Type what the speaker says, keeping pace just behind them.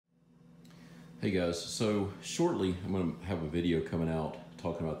Hey guys, so shortly I'm going to have a video coming out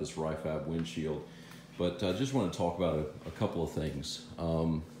talking about this Ryfab windshield, but I just want to talk about a couple of things.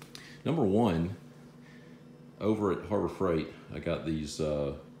 Number one, over at Harbor Freight, I got these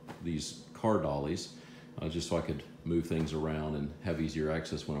car dollies just so I could move things around and have easier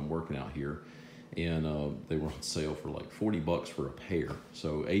access when I'm working out here. And they were on sale for like 40 bucks for a pair,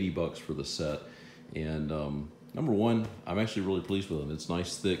 so 80 bucks for the set. And number one, I'm actually really pleased with them. It's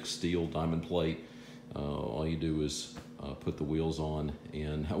nice, thick steel diamond plate. All you do is put the wheels on,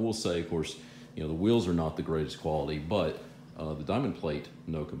 and I will say, of course, the wheels are not the greatest quality, but the diamond plate,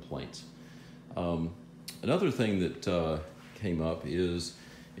 no complaints. Another thing that came up is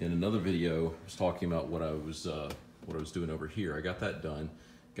in another video, I was talking about what I was doing over here. I got that done,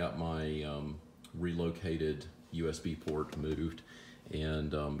 got my relocated USB port moved,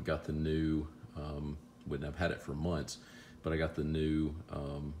 and got the new. Wouldn't have had it for months, but I got the new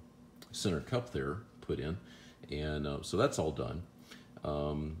center cup there put in, and so that's all done.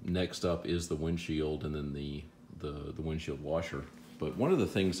 Next up is the windshield, and then the windshield washer. But one of the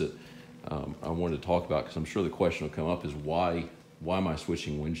things that I wanted to talk about, because I'm sure the question will come up, is why am I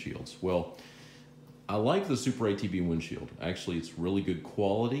switching windshields? Well, I like the Super ATV windshield. Actually, it's really good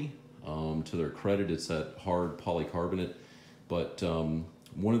quality. To their credit, it's that hard polycarbonate, but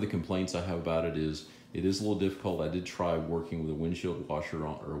one of the complaints I have about it is a little difficult. I did try working with a windshield washer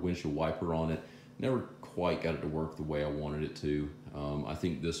or a windshield wiper on it. Never quite got it to work the way I wanted it to. I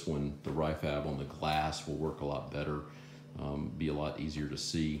think this one, the Ryfab on the glass, will work a lot better, be a lot easier to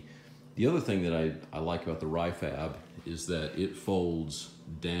see. The other thing that I like about the Ryfab is that it folds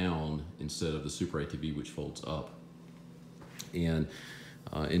down instead of the Super ATV, which folds up. And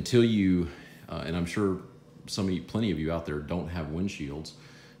until you, and I'm sure plenty of you out there don't have windshields,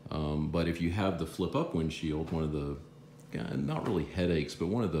 but if you have the flip-up windshield, one of the, not really headaches, but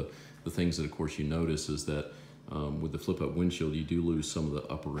one of the things that, of course, you notice is that with the flip-up windshield, you do lose some of the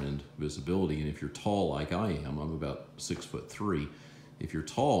upper end visibility. And if you're tall like I am, I'm about 6'3". If you're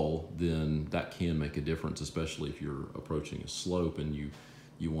tall, then that can make a difference, especially if you're approaching a slope and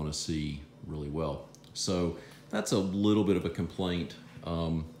you want to see really well. So that's a little bit of a complaint.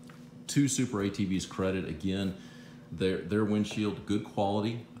 To Super ATV's credit, again, their windshield, good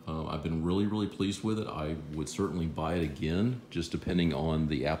quality. I've been really pleased with it. I would certainly buy it again, just depending on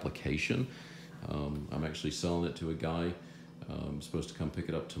the application. I'm actually selling it to a guy. I'm supposed to come pick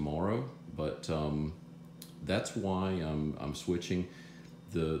it up tomorrow, but that's why I'm switching.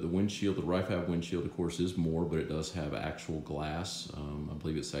 The windshield, the Ryfab windshield, of course, is more, but it does have actual glass. I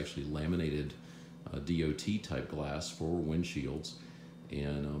believe it's actually laminated DOT type glass for windshields.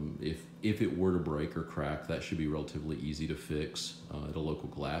 And if it were to break or crack, that should be relatively easy to fix at a local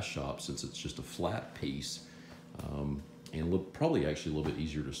glass shop, since it's just a flat piece, and probably actually a little bit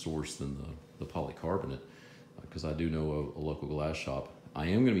easier to source than the polycarbonate, because I do know a local glass shop. I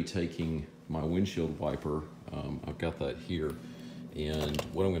am going to be taking my windshield wiper. I've got that here, and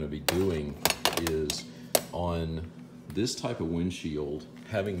what I'm going to be doing is on this type of windshield,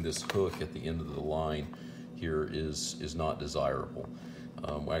 having this hook at the end of the line here is not desirable.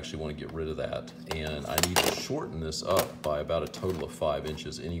 We actually want to get rid of that, and I need to shorten this up by about a total of 5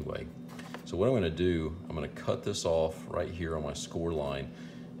 inches anyway. So what I'm going to do, I'm going to cut this off right here on my score line,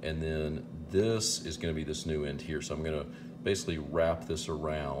 and then this is going to be this new end here. So I'm going to basically wrap this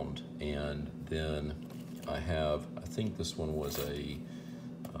around, and then I think this one was I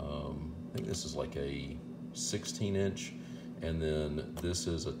think this is like a 16-inch, and then this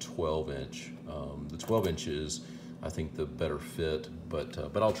is a 12-inch. The 12 inch is, I think, the better fit, but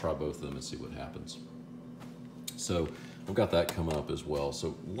I'll try both of them and see what happens. So I've got that coming up as well.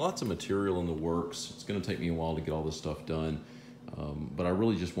 So lots of material in the works. It's going to take me a while to get all this stuff done, but I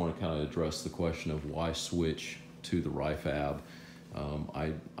really just want to kind of address the question of why switch to the Ryfab.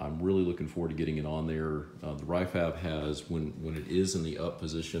 I'm really looking forward to getting it on there. The Ryfab has, when it is in the up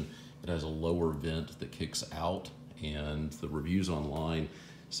position, it has a lower vent that kicks out, and the reviews online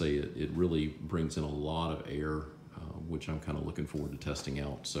say it really brings in a lot of air, which I'm kind of looking forward to testing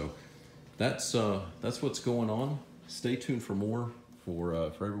out. So that's what's going on. Stay tuned for more.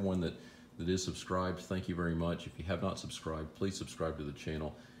 For everyone that is subscribed, thank you very much. If you have not subscribed, please subscribe to the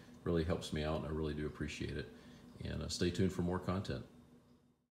channel. It really helps me out, and I really do appreciate it. And stay tuned for more content.